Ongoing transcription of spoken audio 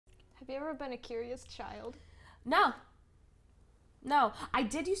Have you ever been a curious child? No. No. I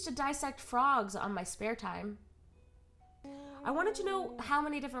did used to dissect frogs on my spare time. I wanted to know how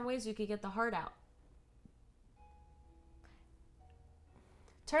many different ways you could get the heart out.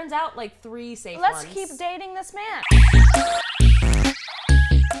 Turns out like 3 safe ones. Let's keep dating this man.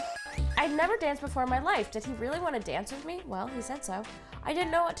 I'd never danced before in my life. Did he really want to dance with me? Well, he said so. I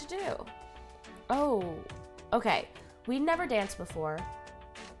didn't know what to do. Oh, okay. We'd never danced before.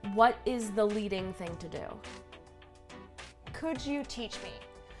 What is the leading thing to do? Could you teach me?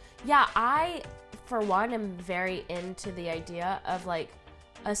 Yeah, I, for one, am very into the idea of like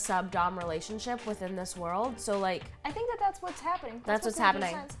a sub-dom relationship within this world. So like, I think that's what's happening. That's what's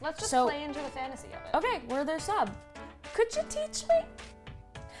happening. Sense. Let's just So- play into the fantasy of it. okay, we're their sub. Could you teach me?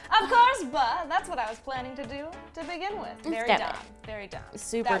 Of course, but that's what I was planning to do to begin with. Very Damn dumb. it. Very dumb.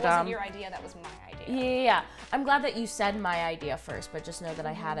 Super that dumb. wasn't your idea, that was my idea. Yeah. I'm glad that you said my idea first, but just know that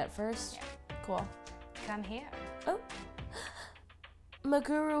I had it first. Yeah. Cool. Come here. Oh.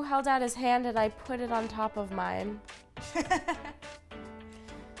 Meguru held out his hand and I put it on top of mine.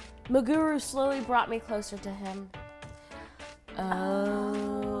 Meguru slowly brought me closer to him.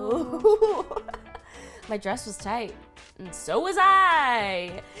 Oh. My dress was tight, and so was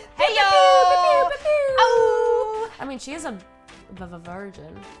I. Hey yo! Oh. I mean, she is a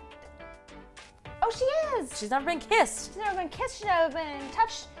virgin. Oh, she is! She's never been kissed. She's never been kissed, she's never been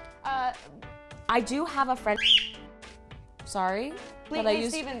touched. I do have a friend. Sorry. Bleep that I me,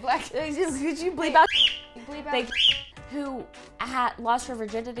 used. Stephen Black. Could you bleep out? Bleep out. They, who had lost her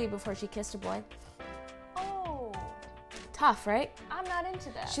virginity before she kissed a boy. Oh, Tough, right? I'm not into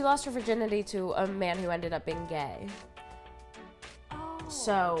that. She lost her virginity to a man who ended up being gay. Oh.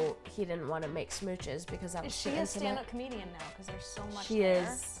 So he didn't want to make smooches because that was Is she too a intimate. stand-up comedian now? Because there's so much She there.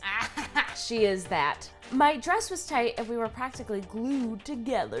 is. She is that. My dress was tight and we were practically glued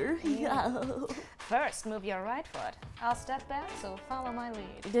together. First, move your right foot. I'll step back, so follow my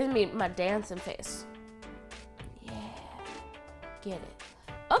lead. Didn't mean my dancing face. Yeah. Get it.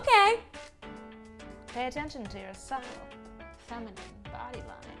 Okay. Pay attention to your subtle, feminine body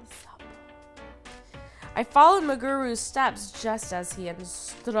lines. I followed Meguru's steps just as he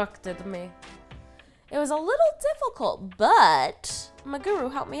instructed me. It was a little difficult, but Meguru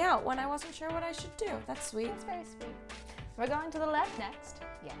helped me out when I wasn't sure what I should do. That's sweet. That's very sweet. We're going to the left next.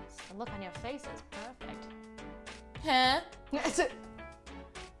 Yes, the look on your face is perfect. Huh?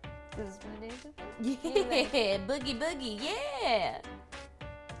 This is my name. Yeah, boogie boogie, yeah.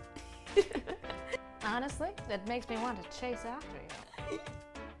 Honestly, that makes me want to chase after you.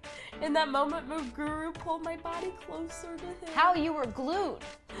 In that moment, Meguru pulled my body closer to him. How you were glued.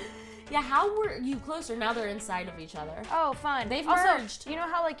 Yeah, how were you closer? Now they're inside of each other. Oh, fun. They've also, merged. You know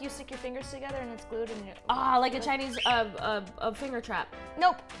how like you stick your fingers together and it's glued and you... Ah, like a Chinese a finger trap.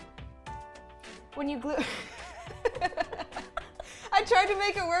 Nope. When you glue... I tried to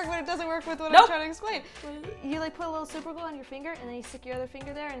make it work, but it doesn't work with what I'm trying to explain. You like put a little super glue on your finger and then you stick your other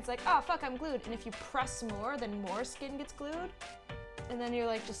finger there and it's like, oh fuck, I'm glued. And if you press more, then more skin gets glued. And then you're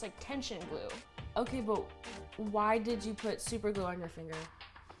like, just like tension glue. Okay, but why did you put super glue on your finger?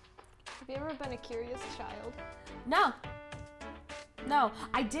 Have you ever been a curious child? No. No,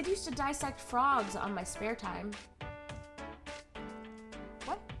 I did used to dissect frogs on my spare time.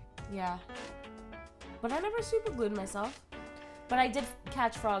 What? Yeah. But I never super glued myself. But I did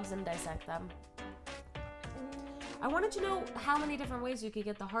catch frogs and dissect them. I wanted to know how many different ways you could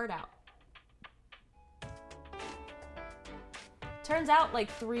get the heart out. Turns out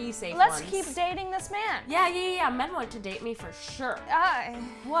like 3 safe ones. Let's keep dating this man. Yeah. Men want to date me for sure. I...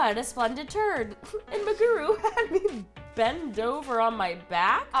 What a splendid turn. And Meguru had me bend over on my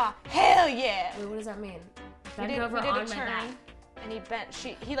back. Ah, hell yeah. Wait, what does that mean? We Bend did over a on my turn, back. and he bent.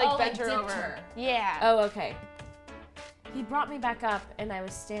 He like Oh, bent like her dipped over. her. Yeah. Oh, okay. He brought me back up and I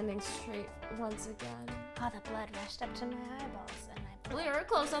was standing straight once again. Oh, the blood rushed up to my eyeballs, and I... We were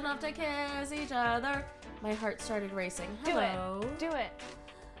close enough to kiss each other. My heart started racing. Do Hello. it. Do it.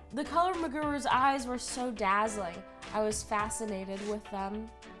 The color of Meguru's eyes were so dazzling. I was fascinated with them.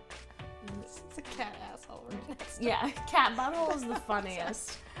 It's a cat asshole right next to Yeah, cat butthole is the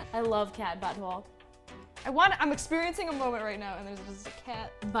funniest. I love cat butthole. I'm experiencing a moment right now, and there's just a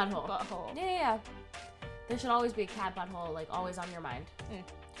cat Butthole. butthole. Yeah. There should always be a cat butthole, like always on your mind.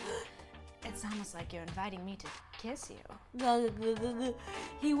 It's almost like you're inviting me to kiss you.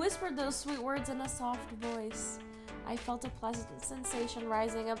 He whispered those sweet words in a soft voice. I felt a pleasant sensation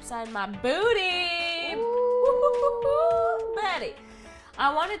rising upside my booty. Betty.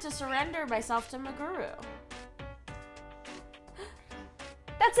 I wanted to surrender myself to Meguru.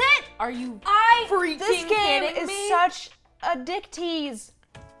 That's it! Are you This game kidding is me? such a dick tease.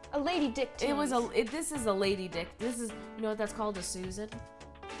 A lady dick tease. This is a lady dick. This is, you know what that's called? A Susan.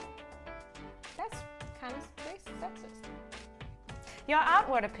 That's kind of very sexist. Your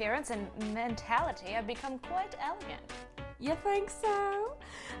outward appearance and mentality have become quite elegant. You think so?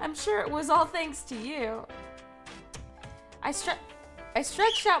 I'm sure it was all thanks to you. I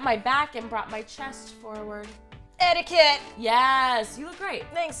stretched out my back and brought my chest forward. Etiquette! Yes, you look great.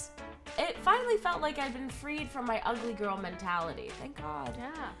 Thanks. It finally felt like I'd been freed from my ugly girl mentality. Thank God.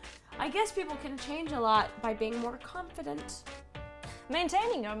 Yeah. I guess people can change a lot by being more confident.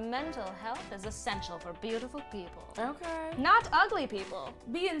 Maintaining your mental health is essential for beautiful people. Okay. Not ugly people.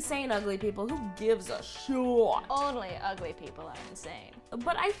 Be insane, ugly people. Who gives a shit? Only ugly people are insane.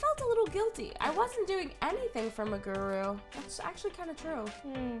 But I felt a little guilty. I wasn't doing anything for Meguru. That's actually kind of true.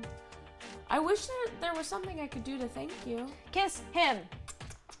 I wish there was something I could do to thank you. Kiss him.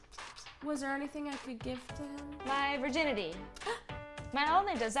 Was there anything I could give to him? My virginity. My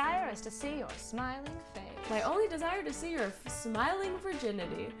only desire is to see your smiling face. My only desire to see your smiling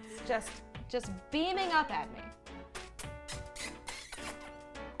virginity. Just beaming up at me.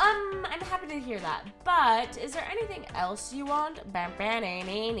 I'm happy to hear that. But is there anything else you want? Let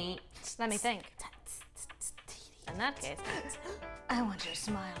me think. In that case, I want your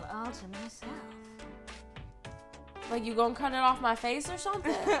smile all to myself. Like you gonna cut it off my face or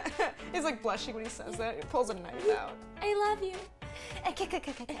something? He's like blushing when he says that. He pulls a knife out. I love you.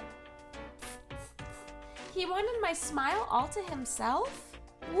 He wanted my smile all to himself?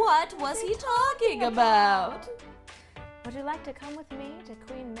 What was he talking about? Would you like to come with me to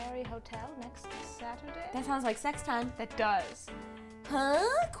Queen Mary Hotel next Saturday? That sounds like sex time. That does. Huh?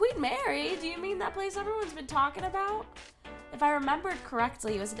 Queen Mary? Do you mean that place everyone's been talking about? If I remembered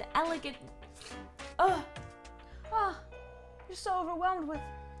correctly, it was an elegant... Ugh. Oh, you're so overwhelmed with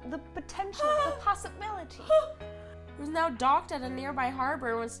the potential, the possibility. It was now docked at a nearby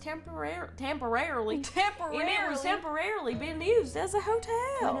harbor and was temporarily being used as a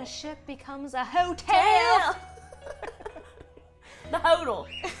hotel. When a ship becomes a hotel. The hodel.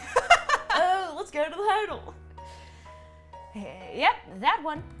 Oh, let's go to the hodel. Yep, that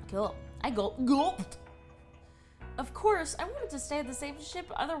one. Cool. I gulped. Of course, I wanted to stay at the same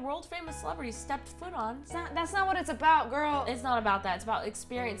ship other world famous celebrities stepped foot on. That's not what it's about, girl. It's not about that. It's about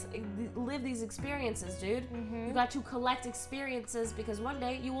experience. Live these experiences, dude. You got to collect experiences because one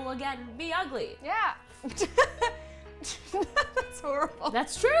day you will again be ugly. Yeah. That's horrible.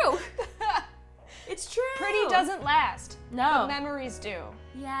 That's true. It's true. Pretty doesn't last. No. But memories do.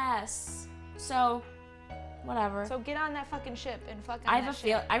 Yes. So, whatever. So get on that fucking ship and fuck on I have that a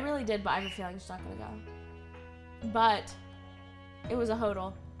feel. I really did, but I have a feeling she's not gonna go. But it was a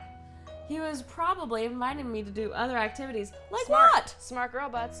hodel. He was probably inviting me to do other activities. Like Smart. what? Smart girl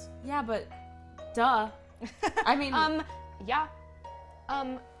butts. Yeah, but duh. I mean, yeah.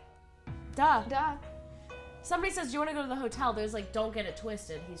 Duh. Duh. Somebody says, do you want to go to the hotel? There's like, don't get it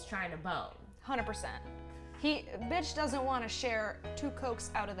twisted. He's trying to bone. 100%. Bitch doesn't want to share 2 Cokes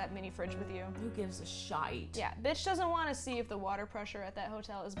out of that mini fridge with you. Who gives a shite? Yeah, bitch doesn't want to see if the water pressure at that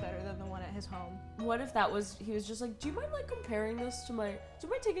hotel is better than the one at his home. What if he was just like, do you mind like comparing this to do you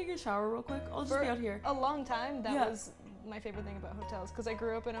mind taking a shower real quick? I'll just be out here. A long time, that was my favorite thing about hotels, because I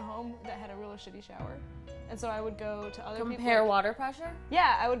grew up in a home that had a real shitty shower. And so I would go to other people. Compare water pressure?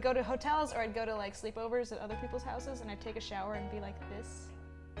 Yeah, I would go to hotels or I'd go to like sleepovers at other people's houses and I'd take a shower and be like, this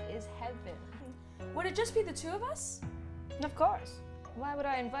is heaven. Would it just be the 2 of us? Of course. Why would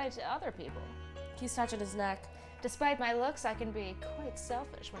I invite other people? He's touching his neck. Despite my looks, I can be quite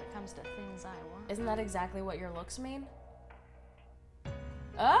selfish when it comes to things I want. Isn't that exactly what your looks mean?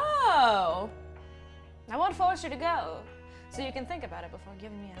 Oh! I won't force you to go, so you can think about it before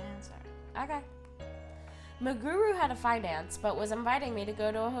giving me an answer. Okay. Meguru had a finance, but was inviting me to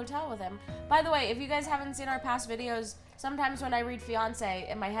go to a hotel with him. By the way, if you guys haven't seen our past videos, sometimes when I read fiance,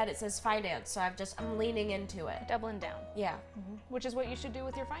 in my head it says finance, so I'm leaning into it. Doubling down. Yeah. Which is what you should do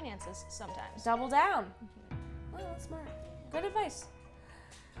with your finances sometimes. Double down. Well, that's smart. Good advice.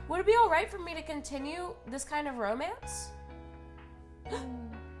 Would it be alright for me to continue this kind of romance?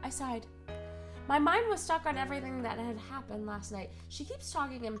 I sighed. My mind was stuck on everything that had happened last night. She keeps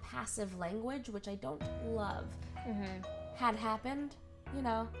talking in passive language, which I don't love. Had happened? You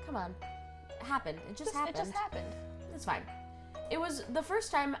know, come on. Happened. It just happened. It just happened. It's fine. It was the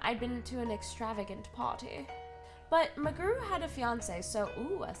first time I'd been to an extravagant party. But Meguru had a fiance, so,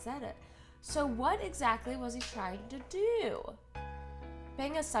 ooh, I said it. So what exactly was he trying to do?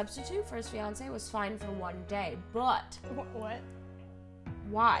 Being a substitute for his fiance was fine for one day, but... What?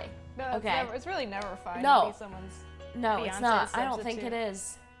 Why? No, okay. It's really never fine No. to be someone's No, it's not. fiancé I don't think it substitute.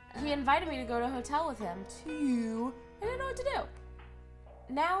 is. He invited me to go to a hotel with him, too. I didn't know what to do.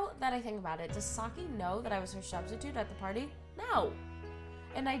 Now that I think about it, does Saki know that I was her substitute at the party? No.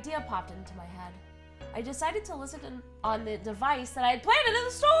 An idea popped into my head. I decided to listen on the device that I had planted in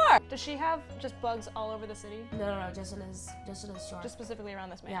the store. Does she have just bugs all over the city? No, just in his store. Just specifically around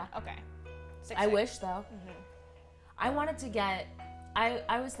this man? Yeah. Okay. I wish, though. I wanted to get,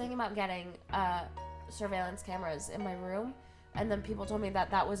 I was thinking about getting surveillance cameras in my room, and then people told me that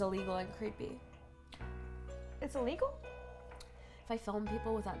that was illegal and creepy. It's illegal? If I film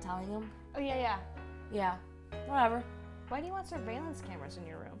people without telling them. Oh, yeah. Yeah, whatever. Why do you want surveillance cameras in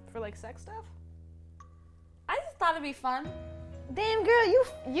your room? For, like, sex stuff? I just thought it'd be fun. Damn, girl, you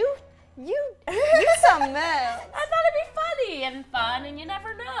something else. I thought it'd be funny and fun, and you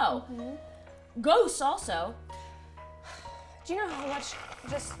never know. Ghosts also. Do you know how much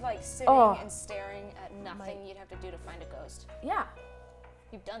just like sitting and staring at nothing you'd have to do to find a ghost? Yeah.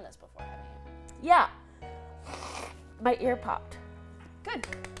 You've done this before, haven't you? Yeah. My ear popped. Good.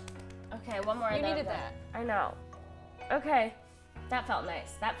 Okay, one more. You needed that. I know. Okay. That felt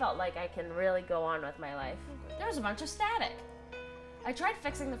nice. That felt like I can really go on with my life. There was a bunch of static. I tried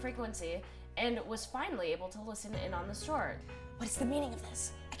fixing the frequency and was finally able to listen in on the store. What is the meaning of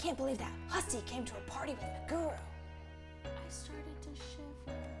this? I can't believe that Husty came to a party with Meguru. I started to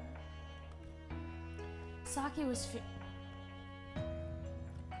shiver. Saki was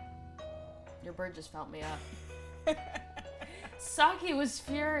Your bird just felt me up. Saki was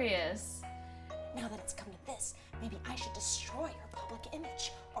furious. Now that it's come to this, maybe I should destroy her public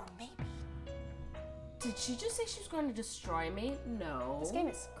image. Or maybe... Did she just say she was going to destroy me? No. This game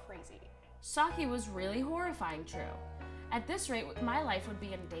is crazy. Saki was really horrifying, true. At this rate, my life would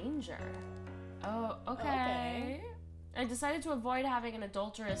be in danger. Oh, okay. I decided to avoid having an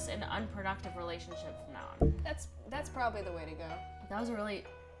adulterous and unproductive relationship from now on. That's probably the way to go. That was a really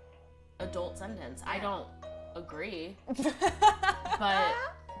adult sentence. Yeah. I don't agree, but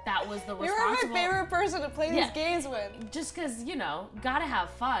that was the responsible... You were my favorite person to play these games with. Just because, you know, gotta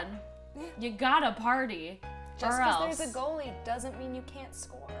have fun. You gotta party. Just because there's a goalie doesn't mean you can't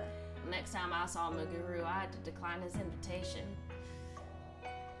score. Next time I saw Meguru, I had to decline his invitation.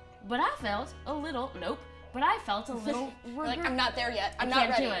 But I felt a little... Nope. But I felt a little... like, I'm not there yet. I'm not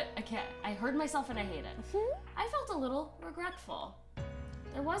ready. I can't do it. I can't. I heard myself and I hate it. I felt a little regretful.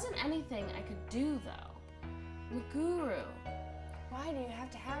 There wasn't anything I could do, though. Meguru. Why do you have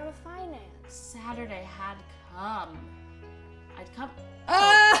to have a finance? Saturday had come. I'd come...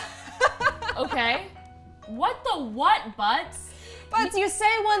 Okay. What the what, Butts? Butts, you say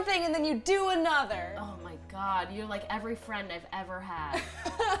one thing and then you do another. Oh my God, you're like every friend I've ever had.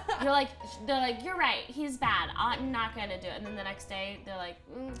 They're like, you're right, he's bad. I'm not gonna do it. And then the next day, they're like,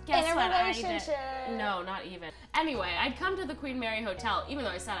 guess in a what? relationship. I did. No, not even. Anyway, I'd come to the Queen Mary Hotel, even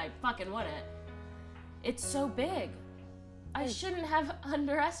though I said I fucking wouldn't. It's so big. I shouldn't have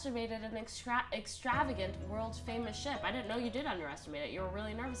underestimated an extravagant, world-famous ship. I didn't know you did underestimate it. You were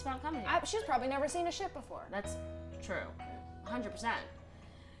really nervous about coming here. She's probably never seen a ship before. That's true. 100%.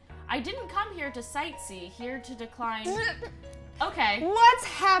 I didn't come here to sightsee, here to decline... Okay. What's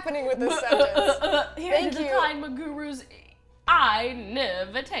happening with this sentence? Here to decline Meguru's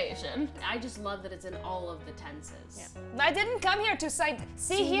invitation. I just love that it's in all of the tenses. Yeah. I didn't come here to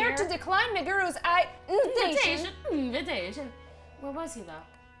see here to decline Meguru's invitation. Where was he, though?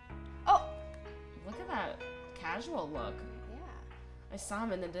 Oh. Look at that casual look. Yeah. I saw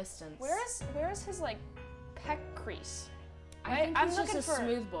him in the distance. Where is his, like, pec crease? I think he's just a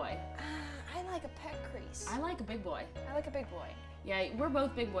smooth boy. I like a pec crease. I like a big boy. I like a big boy. Yeah, we're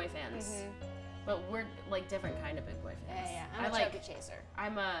both big boy fans. But we're like different kind of big boy fans. Yeah. I'm a chubby chaser.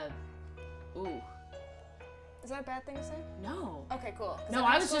 I'm a... Ooh. Is that a bad thing to say? No. Okay, cool. No,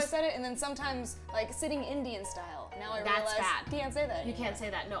 I was just... I said it, and then sometimes, like, sitting Indian style. Now I realize... That's bad. You can't say that anymore. You can't say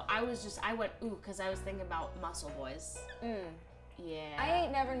that. No, I went, ooh, because I was thinking about muscle boys. Yeah. I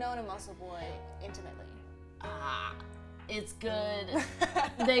ain't never known a muscle boy intimately. It's good.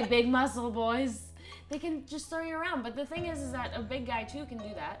 They big muscle boys. They can just throw you around. But the thing is that a big guy too can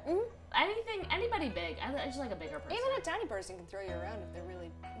do that. Anybody big. I just like a bigger person. Even a tiny person can throw you around if they're really...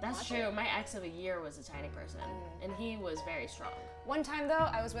 That's true. My ex of a year was a tiny person, and he was very strong. One time though,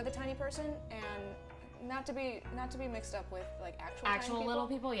 I was with a tiny person, and not to be mixed up with like actual little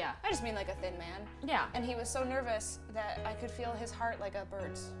people. Yeah. I just mean like a thin man. Yeah. And he was so nervous that I could feel his heart like a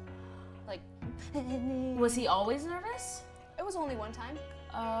bird's. Like. Was he always nervous? It was only one time.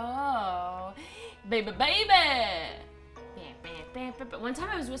 Oh, baby. One time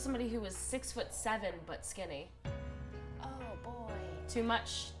I was with somebody who was 6'7" but skinny. Oh boy. Too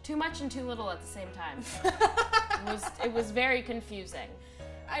much and too little at the same time. It was very confusing.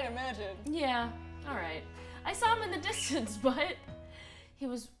 I'd imagine. Yeah. All right. I saw him in the distance, but He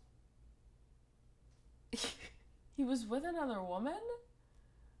was with another woman?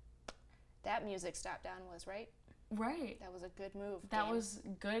 That music stop down was right. Right. That was a good move. That was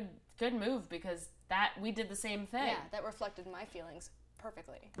good move because we did the same thing. Yeah, that reflected my feelings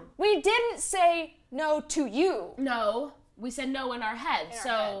perfectly. We didn't say no to you. No, we said no in our heads.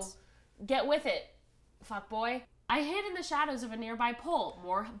 Get with it, fuckboy. I hid in the shadows of a nearby pole.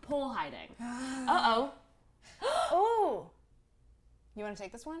 More pole hiding. Uh-oh. Oh. You want to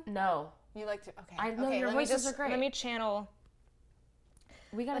take this one? No. You like to? Okay. I know your voices are great. Let me channel.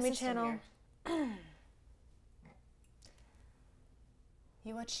 We got a system here.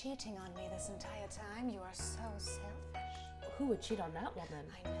 You were cheating on me this entire time. You are so selfish. Who would cheat on that woman?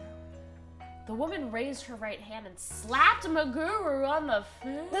 I know. The woman raised her right hand and slapped Meguru on the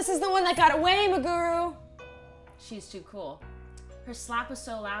face. This is the one that got away, Meguru. She's too cool. Her slap was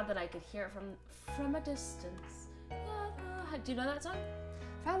so loud that I could hear it from a distance. Do you know that song?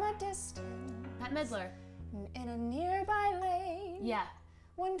 From a distance. Pat Midler. In a nearby lane. Yeah.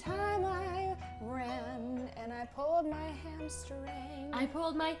 One time I ran and I pulled my hamstring. I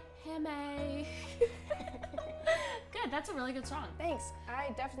pulled my hammy. Good, that's a really good song. Thanks,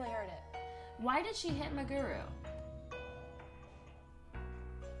 I definitely heard it. Why did she hit Meguru?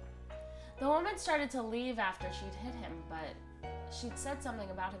 The woman started to leave after she'd hit him, but she'd said something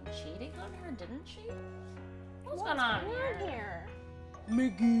about him cheating on her, didn't she? What's going on here?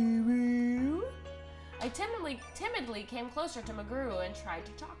 Meguru? I timidly came closer to Meguru and tried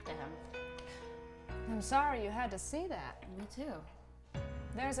to talk to him. I'm sorry you had to see that. Me too.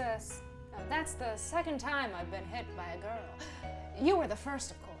 That's the second time I've been hit by a girl. You were the first,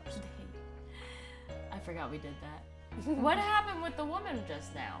 of course. I forgot we did that. What happened with the woman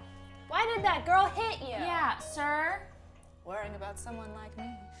just now? Why did that girl hit you? Yeah, sir? Worrying about someone like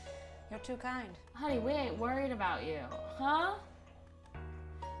me. You're too kind. Honey, we ain't worried about you. Huh?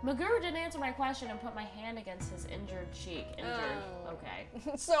 Meguru didn't answer my question and put my hand against his injured cheek. Okay.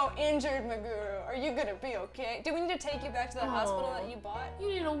 So injured, Meguru. Are you gonna be okay? Do we need to take you back to the hospital that you bought? You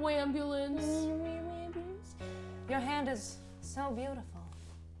need a wambulance. Your hand is so beautiful.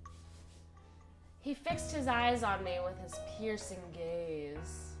 He fixed his eyes on me with his piercing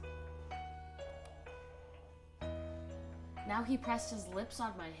gaze. Now he pressed his lips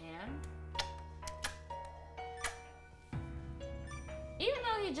on my hand. Even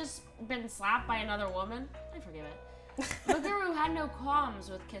though he'd just been slapped by another woman, I forgive it. Meguru had no qualms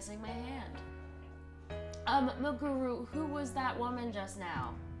with kissing my hand. Meguru, who was that woman just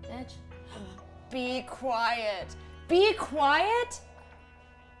now? Bitch? Be quiet. Be quiet?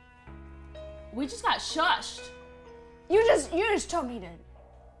 We just got shushed. You just told me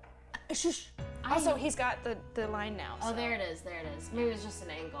to shush. Also, he's got the line now. Oh, there it is, there it is. Maybe it was just an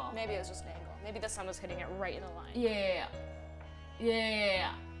angle. Maybe it was just an angle. Maybe the sun was hitting it right in the line. Yeah.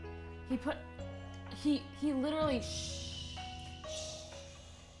 He literally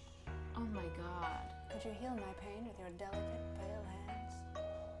Oh my god. Could you heal my pain with your delicate, pale hands?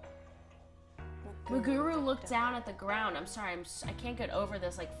 Meguru looked down at the ground. I'm sorry, I can't get over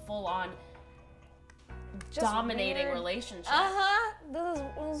this like full-on dominating relationship.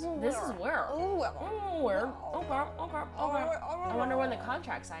 This is weird. Weird. Okay. I wonder when the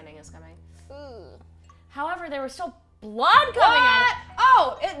contract signing is coming. However, there was still blood coming out of it.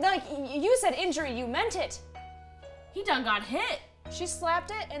 Oh, like you said injury, you meant it. He done got hit. She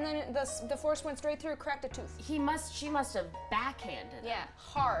slapped it, and then the force went straight through, cracked a tooth. She must have backhanded. Yeah,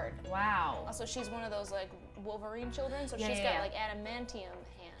 hard. Wow. Also, she's one of those like Wolverine children, so she's got like adamantium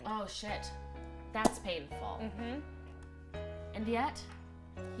hand. Oh shit, that's painful. And yet,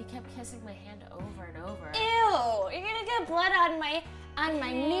 he kept kissing my hand over and over. Ew! You're gonna get blood on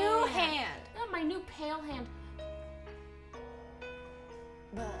my new hand. Not my new pale hand.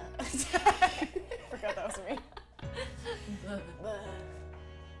 Forgot that was me.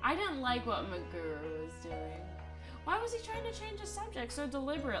 I didn't like what Meguru was doing. Why was he trying to change the subject so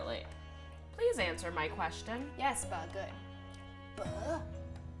deliberately? Please answer my question. Yes, good.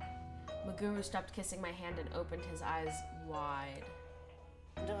 Meguru stopped kissing my hand and opened his eyes wide.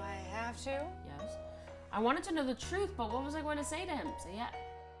 Do I have to? Yes. I wanted to know the truth, but what was I going to say to him? Say yeah.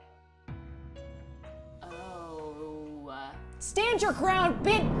 Stand your ground,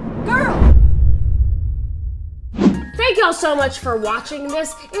 big girl! Thank y'all so much for watching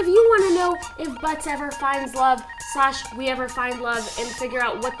this. If you want to know if Butts ever finds love / we ever find love and figure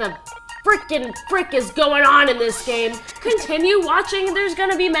out what the frickin' frick is going on in this game, continue watching. There's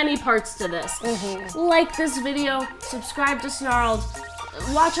gonna be many parts to this. Like this video, subscribe to Snarled,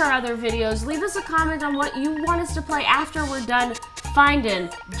 watch our other videos, leave us a comment on what you want us to play after we're done finding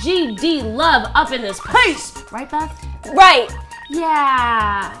GD love up in this place. Right, Beth? Right.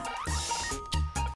 Yeah.